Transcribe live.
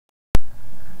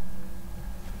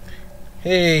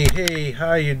Hey,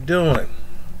 how you doing?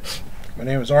 My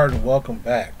name is Art and welcome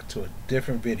back to a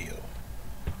different video.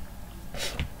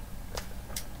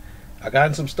 I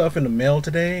got some stuff in the mail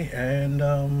today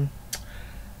and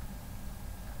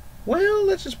well,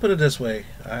 let's just put it this way.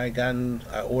 I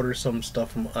ordered some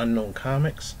stuff from Unknown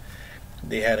Comics.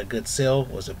 They had a good sale.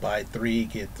 Was it buy three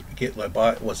get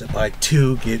like was it buy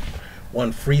two get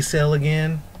one free sale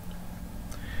again?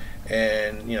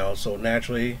 And so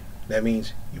naturally that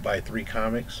means you buy three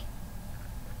comics,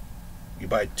 you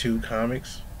buy two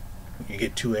comics, you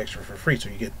get two extra for free. So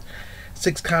you get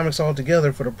six comics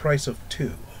altogether for the price of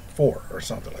four or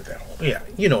something like that. Yeah,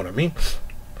 you know what I mean.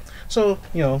 So,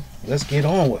 let's get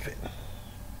on with it.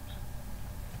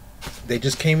 They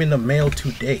just came in the mail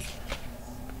today.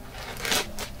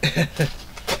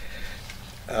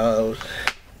 uh,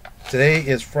 Today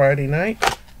is Friday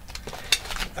night.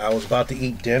 I was about to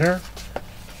eat dinner.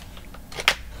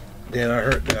 Then I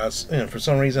heard, and for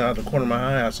some reason, out of the corner of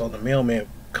my eye, I saw the mailman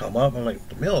come up. I'm like,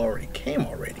 the mail already came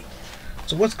already.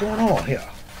 So what's going on here?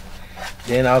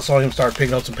 Then I saw him start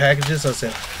picking up some packages. I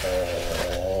said,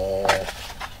 oh,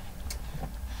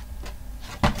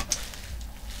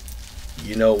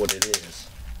 you know what it is.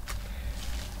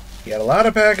 He got a lot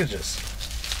of packages.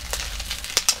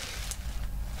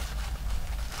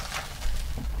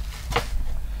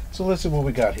 So let's see what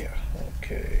we got here.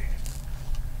 Okay.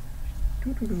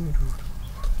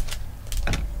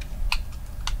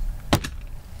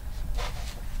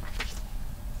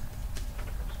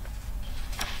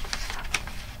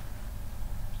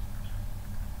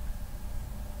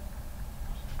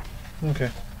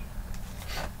 Okay.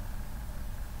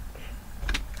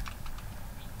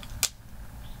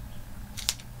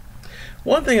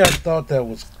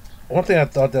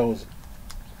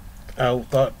 I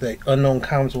thought that Unknown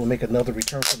Comics would make another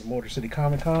return for the Motor City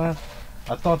Comic Con.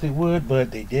 I thought they would,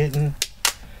 but they didn't.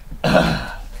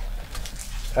 I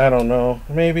don't know.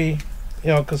 Maybe,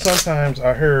 because sometimes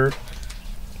I heard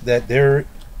that there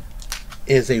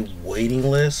is a waiting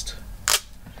list.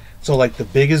 So, like the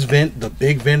big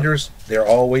vendors, they're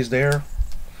always there.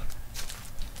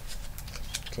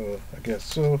 So, I guess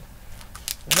so.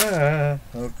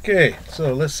 Okay,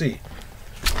 so let's see.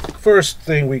 First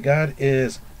thing we got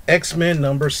is X-Men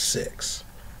number 6.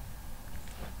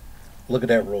 Look at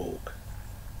that Rogue.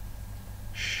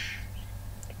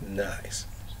 Nice.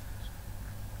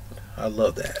 I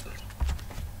love that.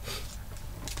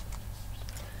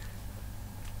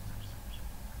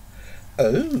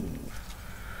 Oh.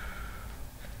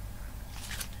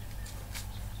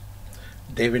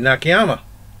 David Nakayama.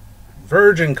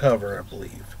 Virgin cover, I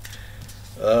believe.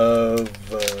 Of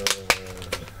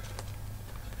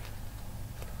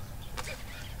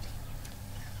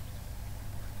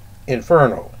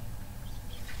Inferno.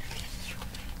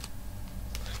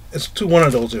 It's one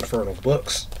of those Inferno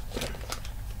books.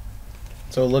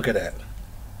 So look at that.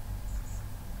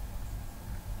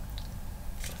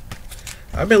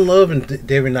 I've been loving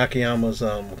David Nakayama's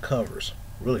covers.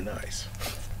 Really nice.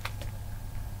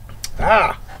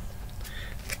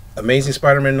 Amazing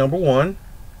Spider-Man number 1.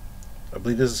 I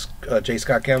believe this is J.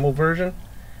 Scott Campbell version.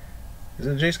 Is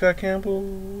it J. Scott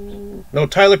Campbell? No,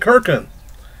 Tyler Kirkham.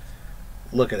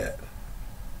 Look at that.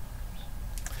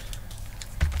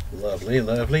 Lovely,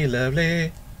 lovely,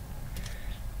 lovely.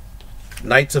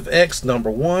 Knights of X number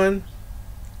 1.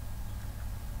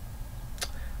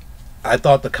 I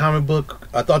thought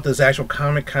this actual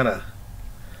comic kind of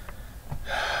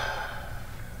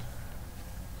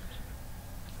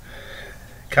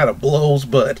blows,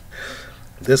 but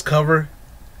this cover,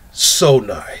 so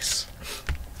nice.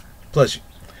 Plus,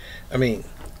 I mean,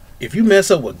 if you mess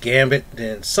up with Gambit,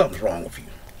 then something's wrong with you.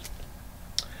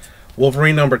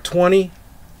 Wolverine number 20.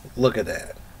 Look at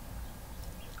that.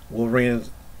 Wolverine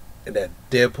and that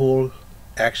Deadpool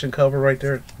action cover right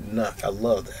there. I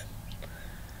love that.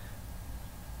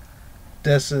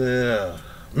 That's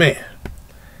man.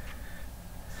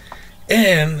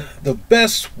 And the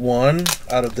best one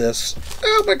out of this.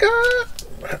 Oh my god.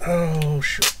 Oh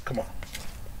shoot. Come on.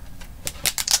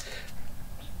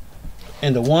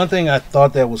 And the one thing I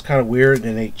thought that was kind of weird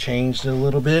and they changed it a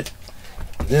little bit.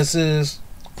 This is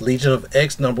Legion of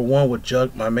X number 1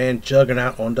 with my man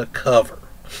Juggernaut on the cover.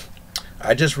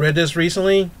 I just read this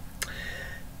recently.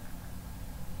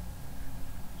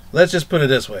 Let's just put it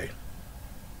this way.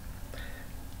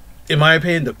 In my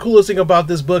opinion, the coolest thing about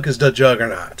this book is the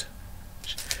Juggernaut.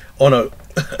 On a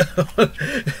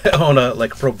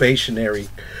like probationary.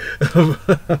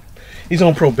 He's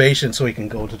on probation so he can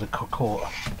go to the Cocoa.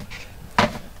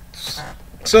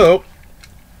 So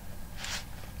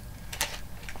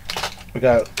we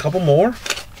got a couple more.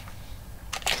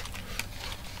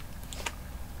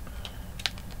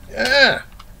 Ah.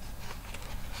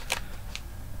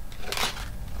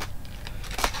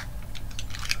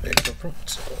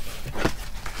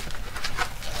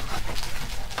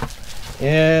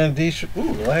 And these should,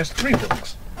 ooh, the last 3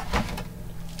 books.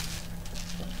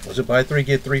 Was it buy 3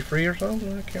 get 3 free or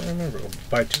something? I can't remember.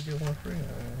 Buy 2 get 1 free.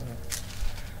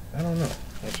 I don't know.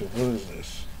 What is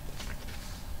this?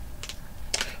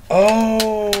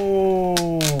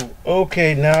 Oh,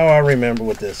 okay. Now I remember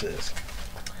what this is.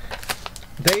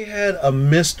 They had a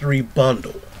mystery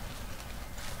bundle,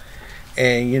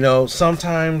 and you know,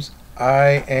 sometimes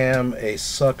I am a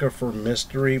sucker for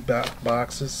mystery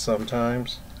boxes.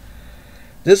 Sometimes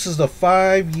this is the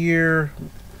 5-year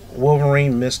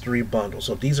Wolverine mystery bundle.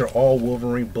 So these are all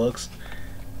Wolverine books.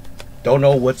 Don't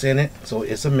know what's in it, so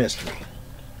it's a mystery.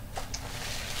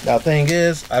 Now, thing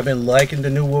is, I've been liking the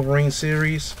new Wolverine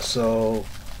series, so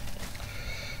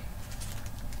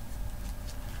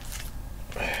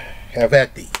have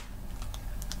at thee.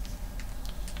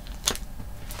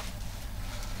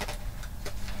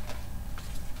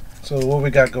 So what we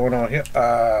got going on here?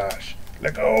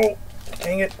 Let go.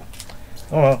 Dang it.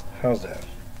 Oh well, how's that?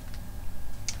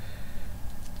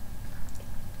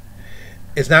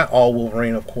 It's not all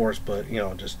Wolverine, of course, but you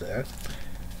know, just that.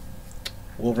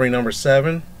 Wolverine number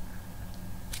 7.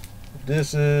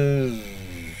 This is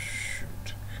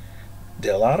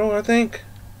Dell'Otto, I think.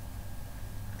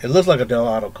 It looks like a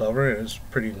Dell'Otto cover. It's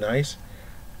pretty nice.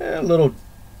 A little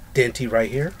denty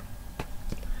right here.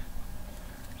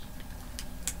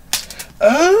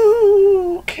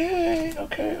 Oh,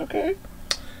 okay.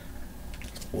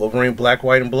 Wolverine Black,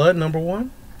 White, and Blood number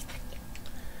 1.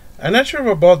 I'm not sure if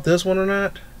I bought this one or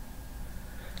not.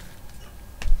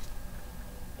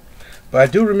 But I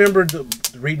do remember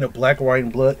reading the Black, White,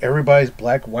 and Blood, everybody's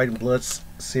Black, White, and Blood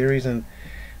series, and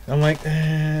I'm like,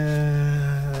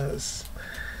 in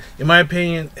my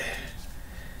opinion,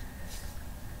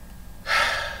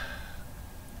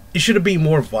 it should have been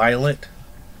more violent.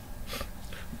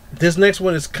 This next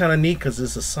one is kind of neat because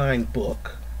it's a signed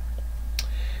book.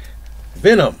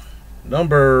 Venom,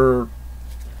 number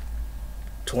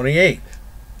 28,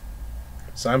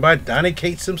 signed by Donny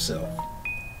Cates himself,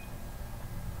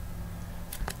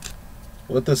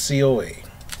 with the COA.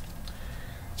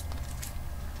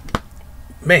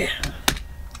 Man,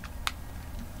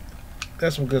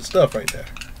 that's some good stuff right there.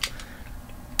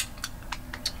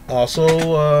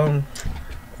 Also,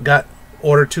 got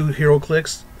ordered 2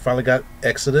 HeroClix. Finally got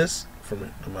Exodus from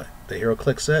the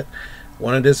HeroClix set.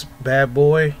 Wanted this bad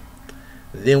boy.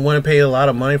 Didn't want to pay a lot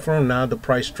of money for him. Now the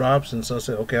price drops, and so I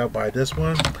said, okay, I'll buy this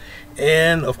one.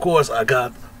 And of course, I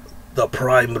got the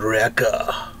Prime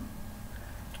Wrecker.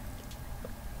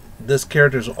 This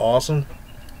character is awesome.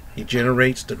 He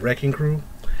generates the Wrecking Crew,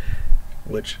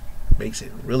 which makes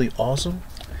it really awesome.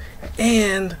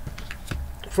 And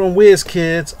from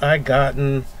WizKids, I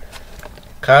gotten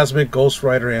Cosmic Ghost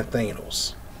Rider and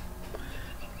Thanos.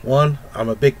 One, I'm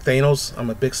a big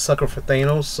sucker for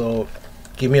Thanos, so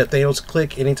give me a Thanos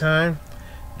click anytime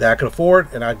that I can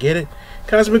afford, and I get it.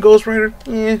 Cosmic Ghost Rider,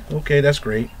 okay, that's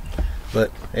great.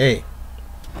 But hey,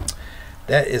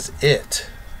 that is it.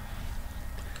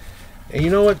 And you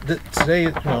know what? Today,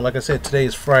 you know, like I said, today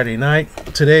is Friday night.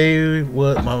 Today,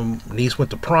 my niece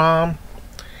went to prom.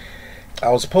 I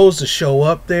was supposed to show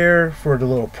up there for the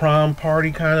little prom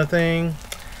party kind of thing,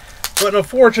 but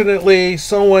unfortunately,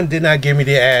 someone did not give me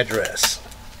the address.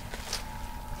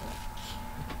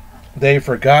 They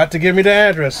forgot to give me the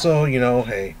address, so you know,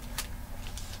 hey.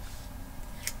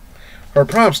 Her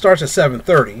prom starts at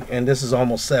 7:30, and this is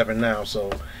almost 7 now,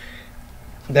 so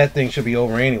that thing should be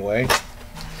over anyway.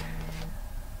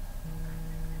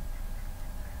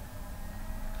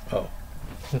 Oh,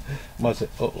 must have.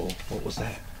 What was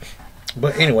that?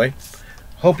 But anyway,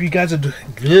 hope you guys are good.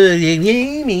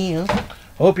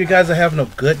 Hope you guys are having a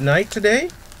good night today.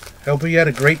 Hope you had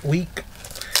a great week.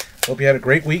 Hope you had a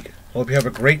great week. Hope you have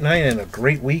a great night and a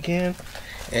great weekend.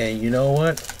 And you know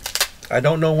what? I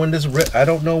don't know when this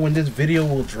video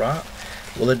will drop.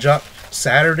 Will it drop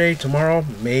Saturday, tomorrow?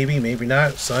 Maybe, maybe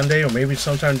not. Sunday, or maybe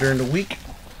sometime during the week.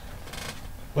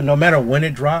 But no matter when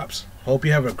it drops, hope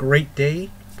you have a great day.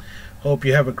 Hope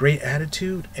you have a great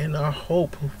attitude, and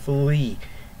hopefully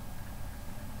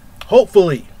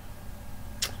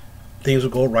things will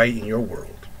go right in your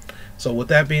world. So with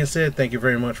that being said, thank you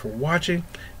very much for watching.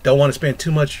 Don't want to spend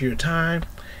too much of your time.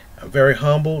 I'm very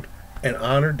humbled and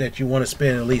honored that you want to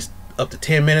spend at least up to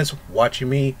 10 minutes watching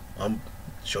me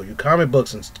show you comic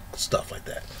books and stuff like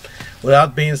that. With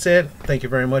that being said, thank you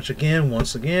very much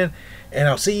once again, and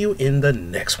I'll see you in the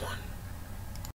next one.